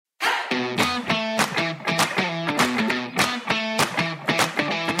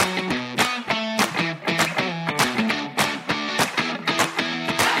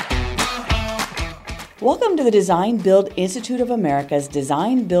Welcome to the Design Build Institute of America's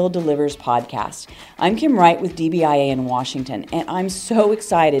Design Build Delivers podcast. I'm Kim Wright with DBIA in Washington, and I'm so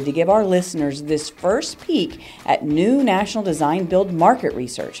excited to give our listeners this first peek at new National Design Build market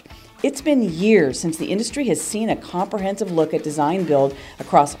research. It's been years since the industry has seen a comprehensive look at design build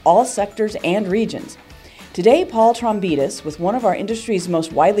across all sectors and regions. Today, Paul Trombidis, with one of our industry's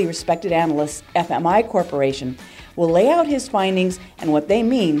most widely respected analysts, FMI Corporation, will lay out his findings and what they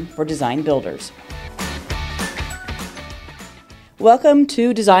mean for design builders. Welcome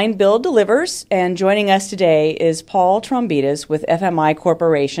to Design Build Delivers, and joining us today is Paul Trombidis with FMI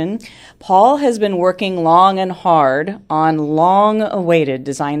Corporation. Paul has been working long and hard on long-awaited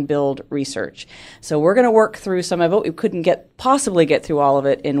design build research. So we're going to work through some of it. We couldn't possibly get through all of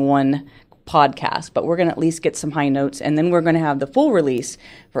it in one podcast, but we're going to at least get some high notes, and then we're going to have the full release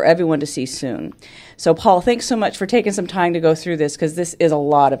for everyone to see soon. So Paul, thanks so much for taking some time to go through this, because this is a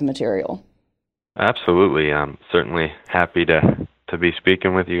lot of material. Absolutely. I'm certainly happy to be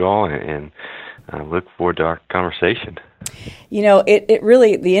speaking with you all, and look forward to our conversation. You know, it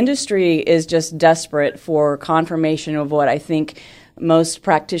really, the industry is just desperate for confirmation of what I think most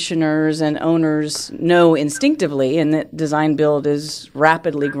practitioners and owners know instinctively, and that design build is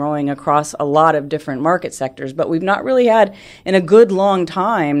rapidly growing across a lot of different market sectors, but we've not really had, in a good long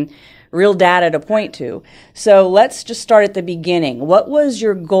time, real data to point to. So let's just start at the beginning. What was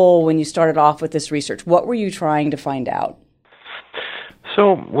your goal when you started off with this research? What were you trying to find out?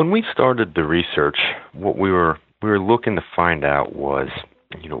 So when we started the research, what we were looking to find out was,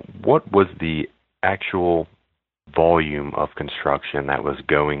 what was the actual volume of construction that was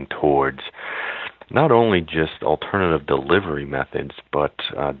going towards not only just alternative delivery methods, but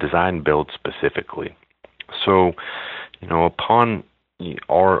design build specifically. So, upon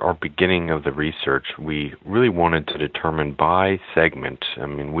our beginning of the research, we really wanted to determine by segment. I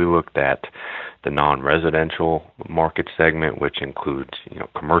mean, we looked at the non-residential market segment, which includes,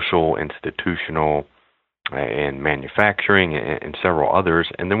 commercial, institutional, and manufacturing, and several others.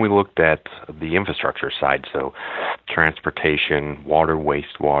 And then we looked at the infrastructure side, so transportation, water,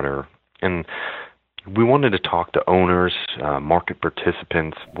 wastewater. And we wanted to talk to owners, market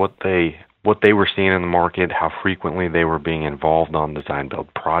participants, what they were seeing in the market, how frequently they were being involved on design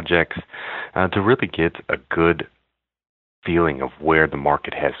build projects, to really get a good feeling of where the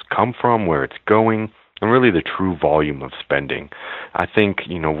market has come from, where it's going, and really the true volume of spending. I think,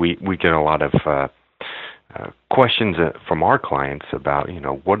 we get a lot of questions from our clients about,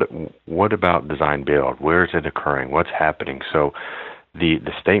 what about design build? Where is it occurring? What's happening? So the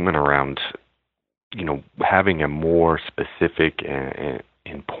statement around, having a more specific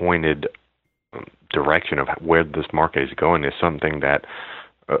and pointed direction of where this market is going is something that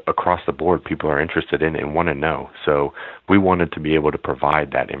across the board people are interested in and want to know. So we wanted to be able to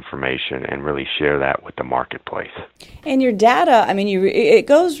provide that information and really share that with the marketplace. And your data, I mean, it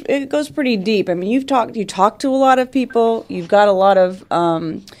goes pretty deep. I mean, you talk to a lot of people. You've got a lot of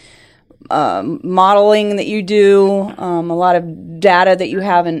modeling that you do, a lot of data that you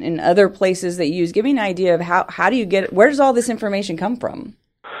have in other places that you use. Give me an idea of how do you get it? Where does all this information come from?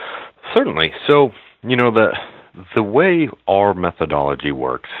 Certainly. So, the way our methodology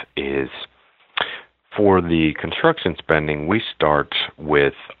works is for the construction spending, we start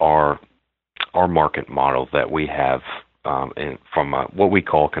with our market model that we have from what we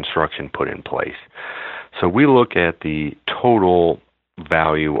call construction put in place. So we look at the total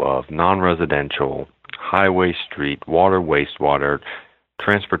value of non-residential, highway, street, water, wastewater,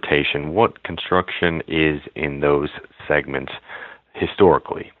 transportation, what construction is in those segments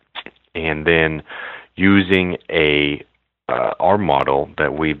historically. And then using our model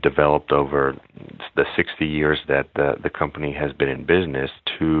that we've developed over the 60 years that the company has been in business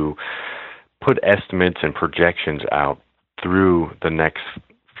to put estimates and projections out through the next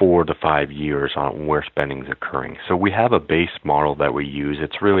 4 to 5 years on where spending is occurring. So we have a base model that we use.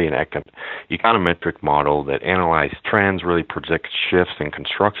 It's really an econometric model that analyzes trends, really predicts shifts in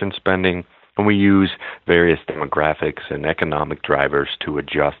construction spending. And we use various demographics and economic drivers to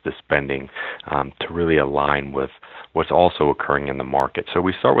adjust the spending to really align with what's also occurring in the market. So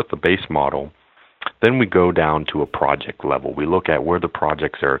we start with the base model. Then we go down to a project level. We look at where the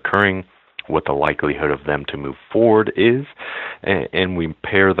projects are occurring, what the likelihood of them to move forward is, and we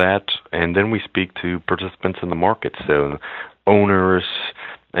pair that, and then we speak to participants in the market. So owners,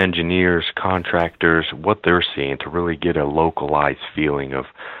 engineers, contractors, what they're seeing to really get a localized feeling of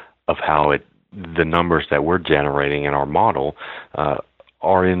how the numbers that we're generating in our model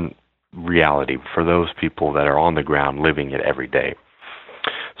are in reality for those people that are on the ground living it every day.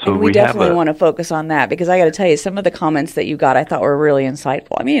 So And we definitely want to focus on that, because I got to tell you, some of the comments that you got I thought were really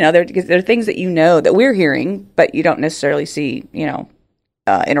insightful. I mean, they're things that that we're hearing, but you don't necessarily see, in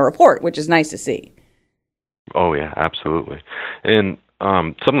a report, which is nice to see. Oh yeah, absolutely. And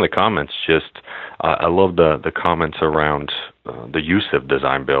some of the comments I love the comments around the use of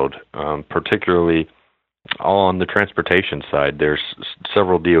design build, particularly on the transportation side. There's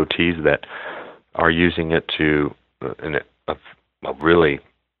several DOTs that are using it to in a really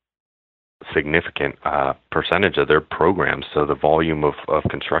significant percentage of their programs. So the volume of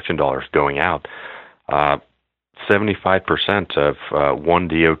construction dollars going out, 75% of one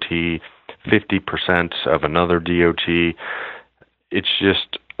DOT, 50% of another DOT. It's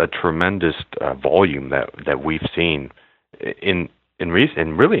just a tremendous volume that we've seen in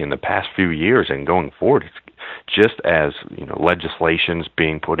really in the past few years and going forward. It's just as legislation's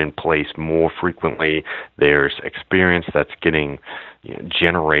being put in place more frequently. There's experience that's getting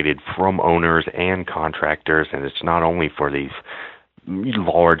generated from owners and contractors, and it's not only for these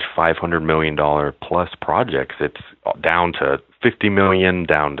large $500 million plus projects. It's down to $50 million,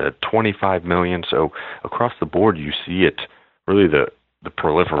 down to $25 million. So across the board, you see it. Really, the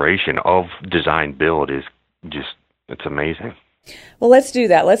proliferation of design build is it's amazing. Well, let's do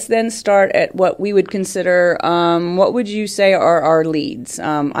that. Let's then start at what we would consider, what would you say are our leads?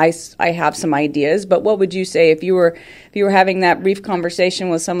 I have some ideas, but what would you say if you were having that brief conversation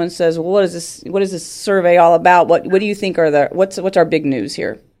with someone who says, well, what is this survey all about? What do you think are what's our big news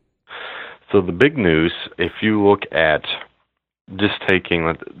here? So the big news, if you look at just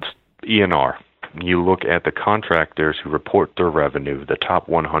taking ENR, you look at the contractors who report their revenue, the top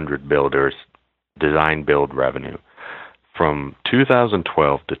 100 builders, design build revenue. From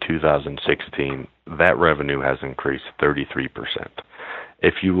 2012 to 2016, that revenue has increased 33%.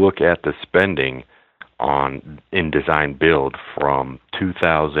 If you look at the spending in design build from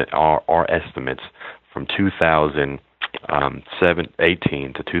 2000, our estimates from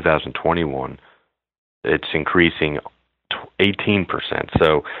 2018 to 2021, it's increasing 18%.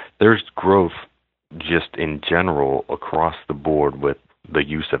 So there's growth just in general across the board with the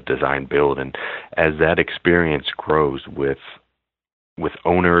use of design build, and as that experience grows with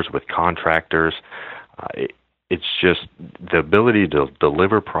owners, with contractors, it's just the ability to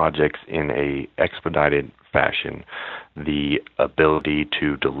deliver projects in a expedited fashion, the ability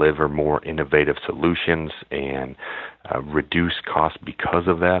to deliver more innovative solutions and reduce costs because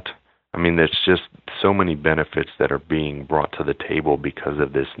of that. I mean, there's just so many benefits that are being brought to the table because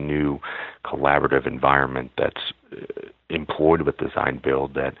of this new collaborative environment that's employed with design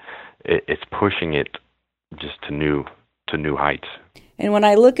build, that it's pushing it just to new heights. And when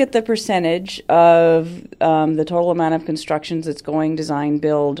I look at the percentage of the total amount of constructions that's going design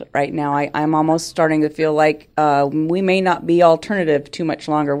build right now, I'm almost starting to feel like we may not be alternative too much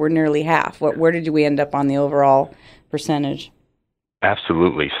longer. We're nearly half. Where did we end up on the overall percentage?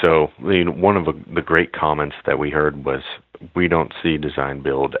 Absolutely. So one of the great comments that we heard was, we don't see design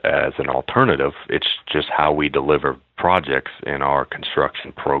build as an alternative. It's just how we deliver projects in our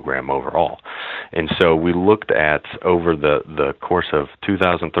construction program overall. And so we looked at over the course of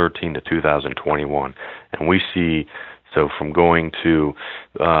 2013 to 2021, and we see, so from going to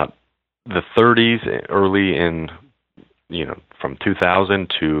the 30s early in, from 2000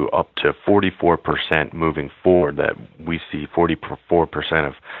 to up to 44% moving forward, that we see 44%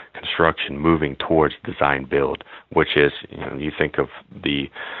 of construction moving towards design build, which is, you think of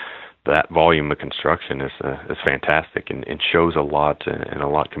that volume of construction is fantastic, and shows a lot, and a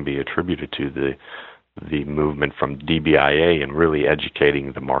lot can be attributed to the movement from DBIA and really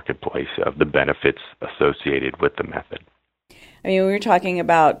educating the marketplace of the benefits associated with the method. I mean, we were talking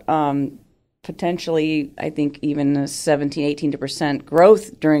about potentially, I think, even a 18%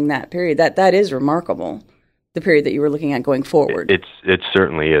 growth during that period. That is remarkable, the period that you were looking at going forward. It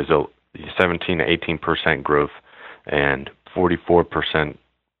certainly is a 17 to 18% growth, and 44%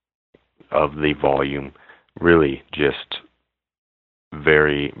 of the volume, really just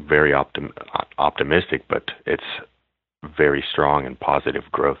very, very optimistic, but it's very strong and positive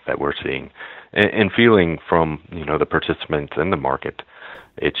growth that we're seeing and feeling from the participants in the market.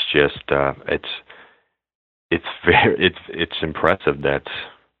 It's just it's impressive that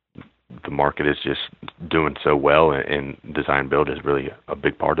the market is just doing so well, and design build is really a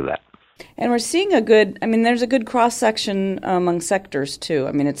big part of that. And we're seeing there's a good cross section among sectors too.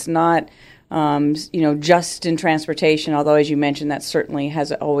 I mean, it's not just in transportation, although, as you mentioned, that certainly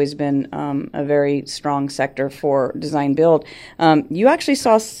has always been a very strong sector for design build. You actually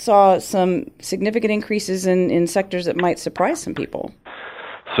saw some significant increases in sectors that might surprise some people.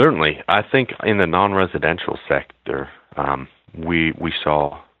 Certainly. I think in the non-residential sector, we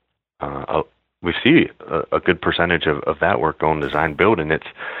saw we see a good percentage of that work going design build, and it's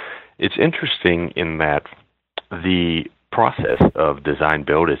interesting in that the process of design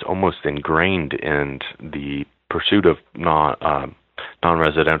build is almost ingrained in the pursuit of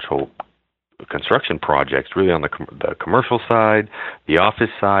non-residential construction projects, really on the commercial side, the office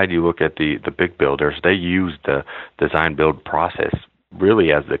side. You look at the big builders, they use the design build process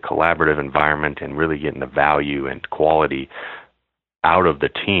really as the collaborative environment and really getting the value and quality out of the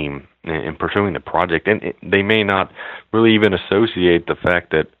team in pursuing the project. And they may not really even associate the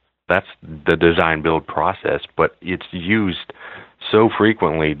fact that that's the design build process, but it's used so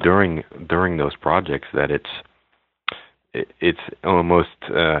frequently during those projects that it's almost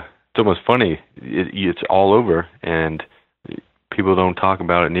funny. It's all over, and people don't talk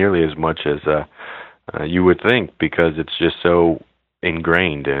about it nearly as much as you would think, because it's just so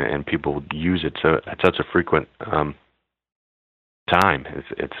ingrained, and people use it at such a frequent time.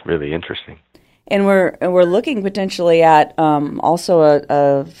 It's really interesting. And we're looking potentially at also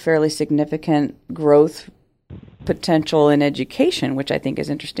a fairly significant growth potential in education, which I think is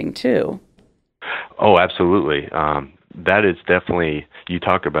interesting too. Oh, absolutely. That is definitely, you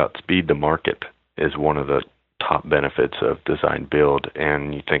talk about speed to market is one of the top benefits of design build,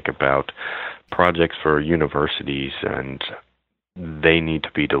 and you think about projects for universities, and they need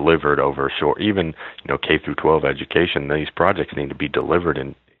to be delivered over short, even K through 12 education. These projects need to be delivered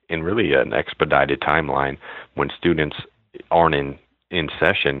in really an expedited timeline when students aren't in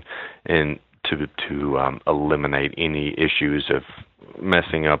session, and to eliminate any issues of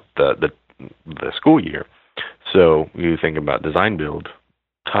messing up the school year. So you think about design build,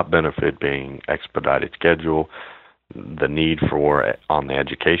 top benefit being expedited schedule. The need for, on the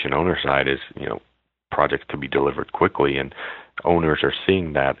education owner side, is projects to be delivered quickly, and owners are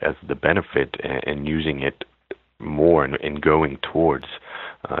seeing that as the benefit and using it more and going towards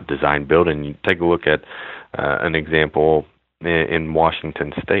design build. And you take a look at an example in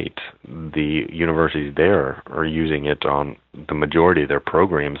Washington State. The universities there are using it on the majority of their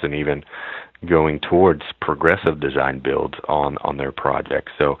programs, and even going towards progressive design builds on their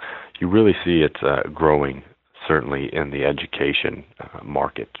projects. So you really see it growing, certainly in the education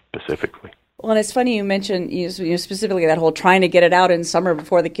market specifically. Well, and it's funny you mentioned specifically that whole trying to get it out in summer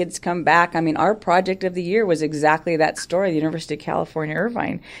before the kids come back. I mean, our project of the year was exactly that story, the University of California,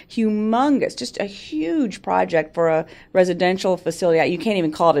 Irvine. Humongous, just a huge project for a residential facility. You can't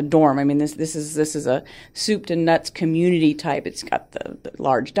even call it a dorm. I mean, this is a soup to nuts community type. It's got the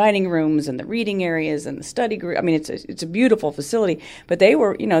large dining rooms and the reading areas and the study group. I mean, it's a beautiful facility. But they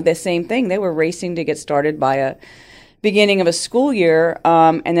were, the same thing. They were racing to get started by a beginning of a school year,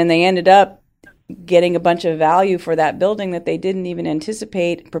 and then they ended up getting a bunch of value for that building that they didn't even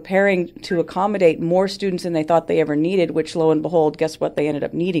anticipate, preparing to accommodate more students than they thought they ever needed, which, lo and behold, guess what? They ended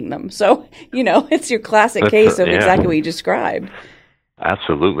up needing them. So, it's your classic case of exactly what you described.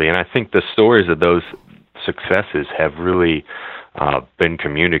 Absolutely. And I think the stories of those successes have really been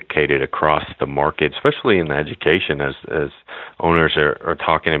communicated across the market, especially in the education, as owners are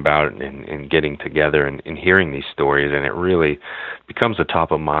talking about it and getting together and hearing these stories, and it really becomes a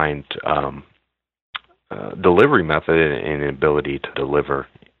top-of-mind delivery method and ability to deliver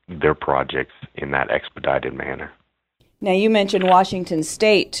their projects in that expedited manner. Now, you mentioned Washington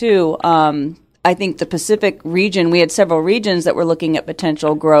State, too. I think the Pacific region, we had several regions that were looking at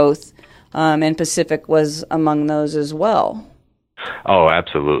potential growth, and Pacific was among those as well. Oh,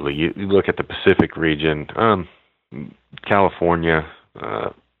 absolutely. You look at the Pacific region, California,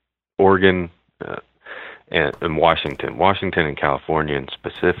 Oregon, and Washington. Washington and California in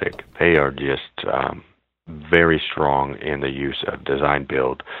specific, they are just very strong in the use of design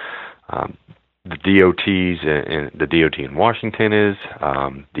build. The DOTs and the DOT in Washington is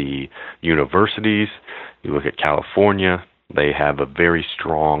the universities. You look at California, they have a very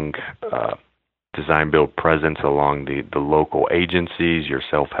strong design build presence along the local agencies, your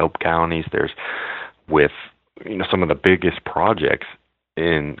self-help counties. There's with some of the biggest projects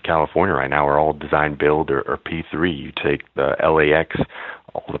in California right now are all design build or P3. You take the LAX,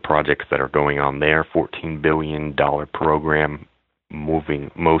 all the projects that are going on there, $14 billion program, moving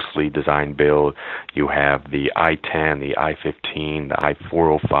mostly design build. You have the I-10, the I-15, the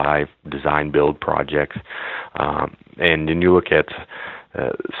I-405 design build projects. And then you look at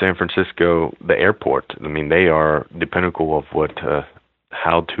San Francisco, the airport. I mean, they are the pinnacle of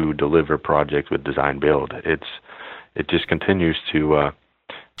how to deliver projects with design build. It just continues to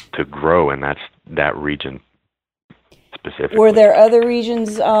grow, and that's that region specifically. Were there other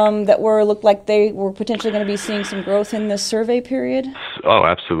regions that looked like they were potentially going to be seeing some growth in this survey period? Oh,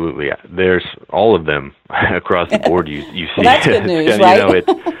 absolutely. There's all of them across the board. You see, well, that's good news, right?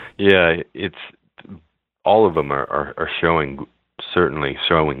 Yeah, it's all of them are showing certainly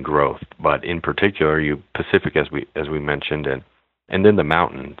showing growth, but in particular, you Pacific as we mentioned, and then the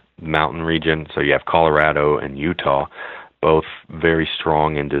mountain region. So you have Colorado and Utah, both very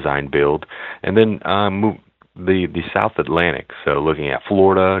strong in design build, and then the South Atlantic. So looking at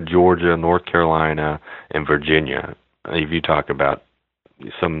Florida, Georgia, North Carolina, and Virginia. If you talk about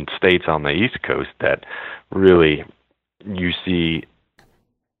some states on the East Coast that really you see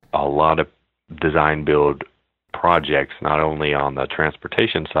a lot of design build projects, not only on the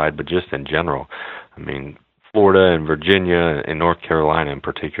transportation side, but just in general. I mean, Florida and Virginia and North Carolina in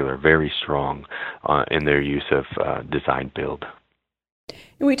particular, very strong in their use of design build.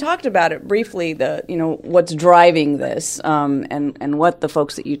 And we talked about it briefly, what's driving this, and what the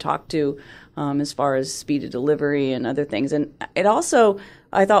folks that you talked to, as far as speed of delivery and other things. And it also,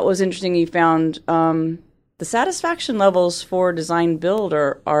 I thought, was interesting. You found the satisfaction levels for design build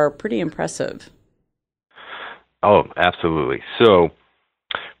are pretty impressive. Oh, absolutely. So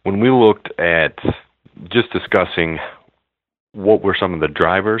when we looked at just discussing what were some of the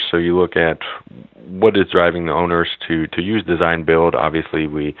drivers, so you look at what is driving the owners to use design build. Obviously,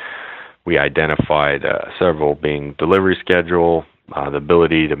 we identified several, being delivery schedule, the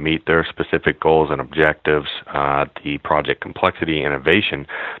ability to meet their specific goals and objectives, the project complexity, innovation.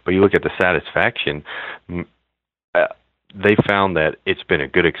 But you look at the satisfaction, they found that it's been a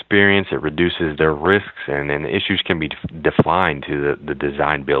good experience. It reduces their risks, and then issues can be defined to the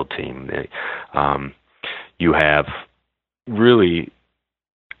design build team. You have really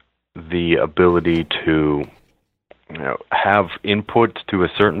the ability to have input to a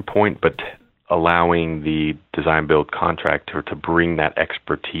certain point, but allowing the design build contractor to bring that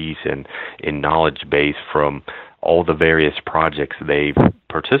expertise and knowledge base from all the various projects they've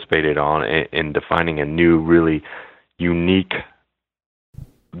participated on in defining a new, really unique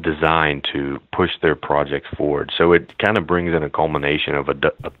design to push their projects forward. So it kind of brings in a culmination of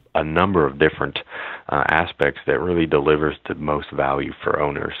a number of different aspects that really delivers the most value for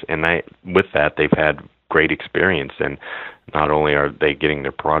owners. And with that, they've had great experience, and not only are they getting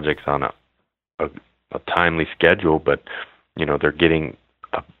their projects on a timely schedule, but they're getting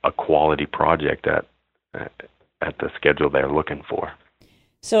a quality project at the schedule they're looking for.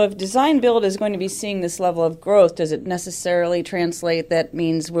 So if design build is going to be seeing this level of growth, does it necessarily translate that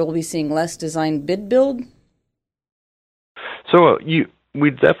means we'll be seeing less design bid build? So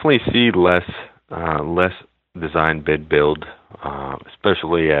we definitely see less design bid build,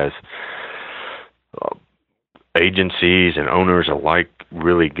 especially as agencies and owners alike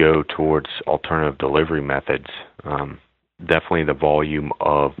really go towards alternative delivery methods. Definitely the volume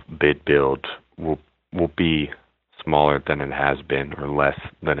of bid build will be smaller than it has been, or less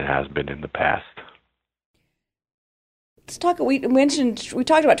than it has been in the past. Let's talk. We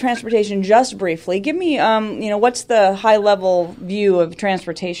talked about transportation just briefly. Give me, what's the high level view of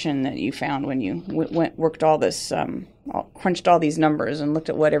transportation that you found when you worked all this, crunched all these numbers and looked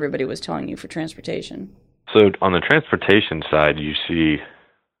at what everybody was telling you for transportation? So on the transportation side, you see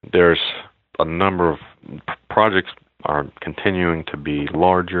there's a number of projects are continuing to be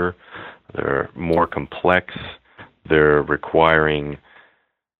larger. They're more complex. They're requiring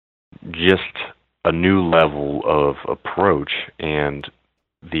just a new level of approach and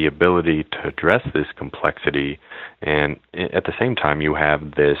the ability to address this complexity. And at the same time, you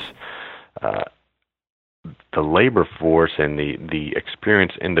have this, the labor force and the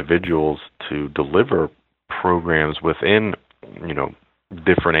experienced individuals to deliver programs within,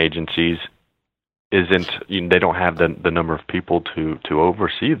 different agencies they don't have the number of people to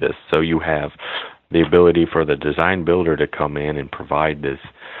oversee this. So you have the ability for the design builder to come in and provide this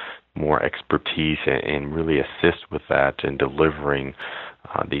more expertise and really assist with that in delivering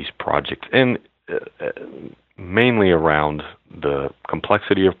these projects. And mainly around the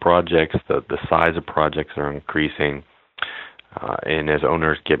complexity of projects, the size of projects are increasing. And as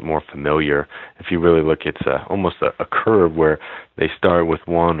owners get more familiar, if you really look, it's almost a curve where they start with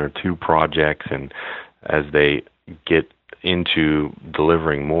one or two projects, and as they get into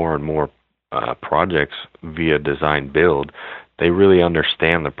delivering more and more projects via design build, they really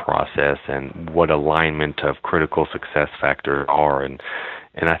understand the process and what alignment of critical success factors are. And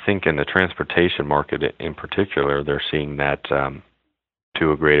I think in the transportation market in particular, they're seeing that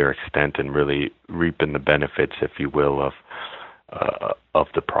to a greater extent and really reaping the benefits, if you will, of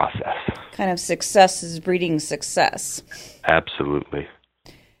the process. Kind of success is breeding success. Absolutely.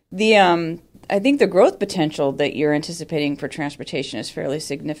 I think the growth potential that you're anticipating for transportation is fairly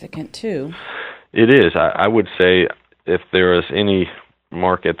significant too. It is. I would say if there is any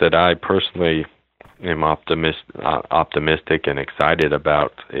market that I personally am optimistic and excited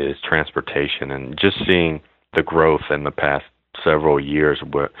about is transportation, and just seeing the growth in the past several years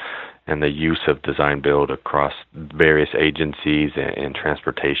and the use of design build across various agencies and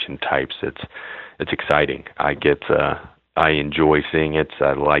transportation types. It's exciting. I enjoy seeing it.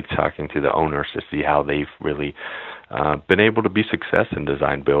 I like talking to the owners to see how they've really been able to be success in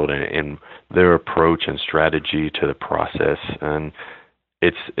design build and their approach and strategy to the process. And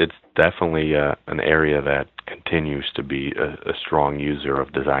it's definitely an area that continues to be a strong user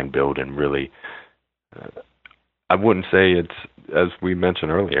of design build, and really, I wouldn't say it's, as we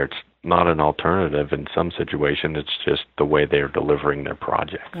mentioned earlier, it's not an alternative in some situations. It's just the way they're delivering their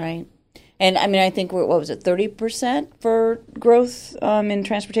projects. Right. And I mean, I think, what was it, 30% for growth in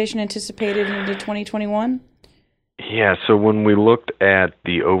transportation anticipated into 2021? Yeah, so when we looked at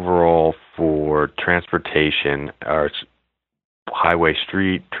the overall for transportation, our highway,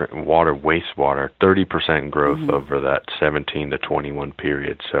 street, water, wastewater, 30% growth over that 17 to 21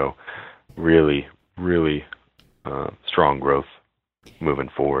 period. So really, really strong growth moving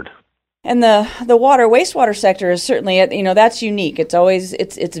forward. And the water wastewater sector is certainly, that's unique. It's always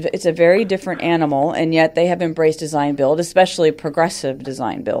it's a very different animal, and yet they have embraced design build, especially progressive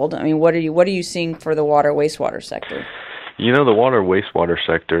design build. I mean, what are you seeing for the water wastewater sector? The water wastewater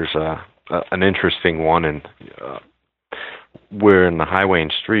sector's an interesting one, and where in the highway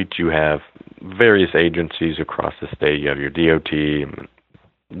and street you have various agencies across the state. You have your DOT, and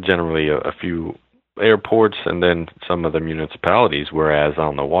generally a few airports, and then some of the municipalities, whereas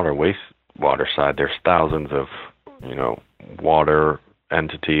on the water wastewater side there's thousands of water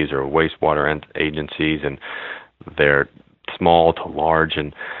entities or wastewater agencies, and they're small to large,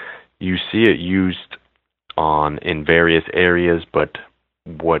 and you see it used in various areas. But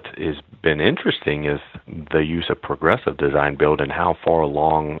what has been interesting is the use of progressive design build and how far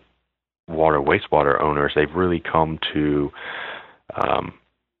along water wastewater owners, they've really come to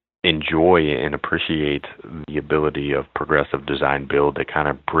enjoy and appreciate the ability of progressive design build that kind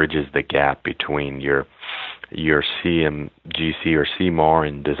of bridges the gap between your CMGC or CMAR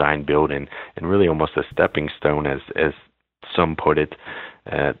and design build, and really almost a stepping stone, as some put it,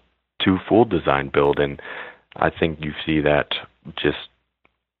 to full design build. And I think you see that just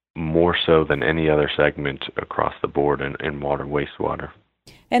more so than any other segment across the board in water wastewater.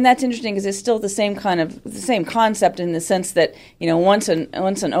 And that's interesting because it's still the same concept in the sense that, once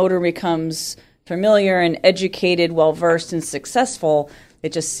an odor becomes familiar and educated, well versed and successful,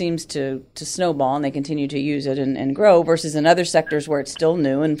 it just seems to snowball, and they continue to use it and grow, versus in other sectors where it's still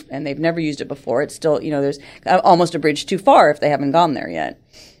new and they've never used it before. It's still, there's almost a bridge too far if they haven't gone there yet.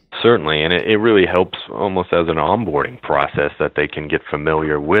 Certainly, and it really helps almost as an onboarding process that they can get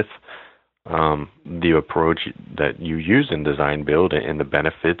familiar with the approach that you use in design build and the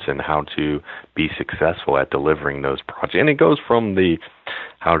benefits and how to be successful at delivering those projects. And it goes from the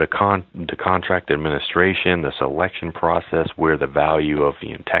contract administration, the selection process, where the value of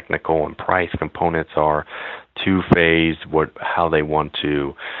technical and price components are, to phase how they want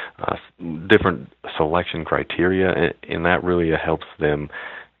to different selection criteria, and that really helps them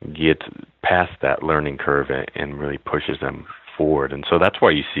get past that learning curve and really pushes them forward. And so that's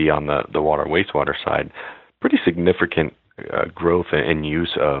why you see on the water wastewater side pretty significant growth and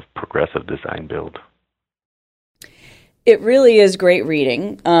use of progressive design build. It really is great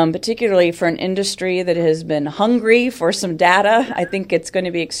reading, particularly for an industry that has been hungry for some data. I think it's going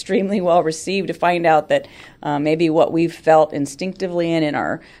to be extremely well received to find out that maybe what we've felt instinctively and in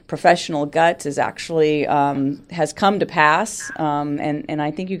our professional guts is actually has come to pass. And I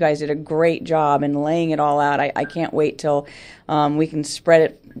think you guys did a great job in laying it all out. I can't wait till we can spread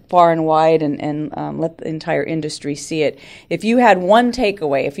it far and wide and let the entire industry see it. If you had one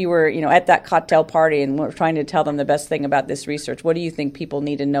takeaway, if you were at that cocktail party and we're trying to tell them the best thing about this research, what do you think people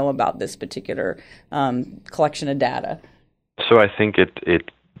need to know about this particular collection of data? So I think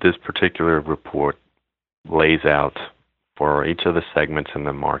this particular report lays out for each of the segments in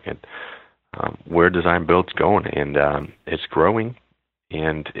the market where design build's going, and it's growing,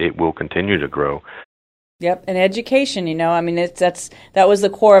 and it will continue to grow. Yep, and education, that was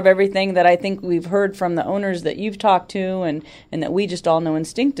the core of everything that I think we've heard from the owners that you've talked to and that we just all know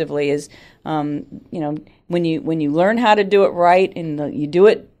instinctively is, when you learn how to do it right and you do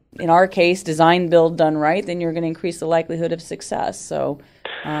it, in our case, design build done right, then you're going to increase the likelihood of success. So,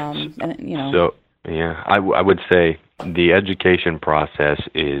 So, yeah, I would say the education process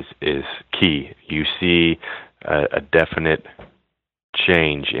is key. You see a definite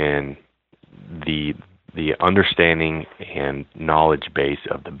change in the understanding and knowledge base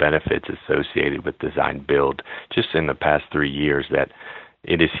of the benefits associated with design build just in the past 3 years, that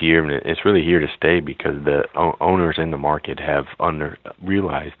it is here, and it's really here to stay because the owners in the market have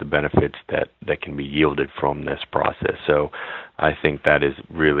realized the benefits that can be yielded from this process. So I think that is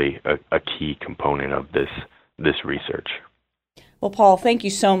really a key component of this research. Well, Paul, thank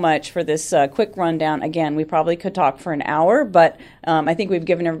you so much for this quick rundown. Again, we probably could talk for an hour, but I think we've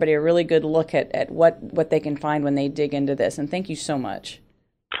given everybody a really good look at what they can find when they dig into this. And thank you so much.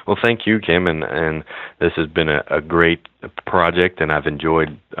 Well, thank you, Kim, and this has been a great project, and I've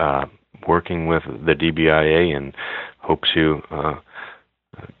enjoyed working with the DBIA and hope to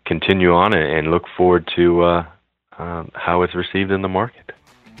continue on and look forward to how it's received in the market.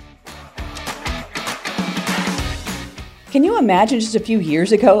 Can you imagine just a few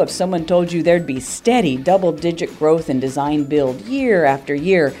years ago if someone told you there'd be steady double-digit growth in design build year after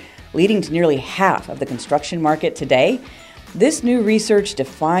year, leading to nearly half of the construction market today? This new research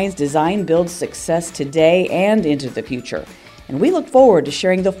defines design build success today and into the future. And we look forward to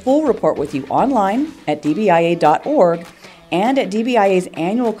sharing the full report with you online at dbia.org and at DBIA's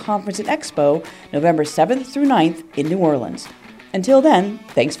annual conference and expo, November 7th through 9th in New Orleans. Until then,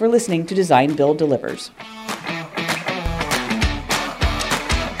 thanks for listening to Design Build Delivers.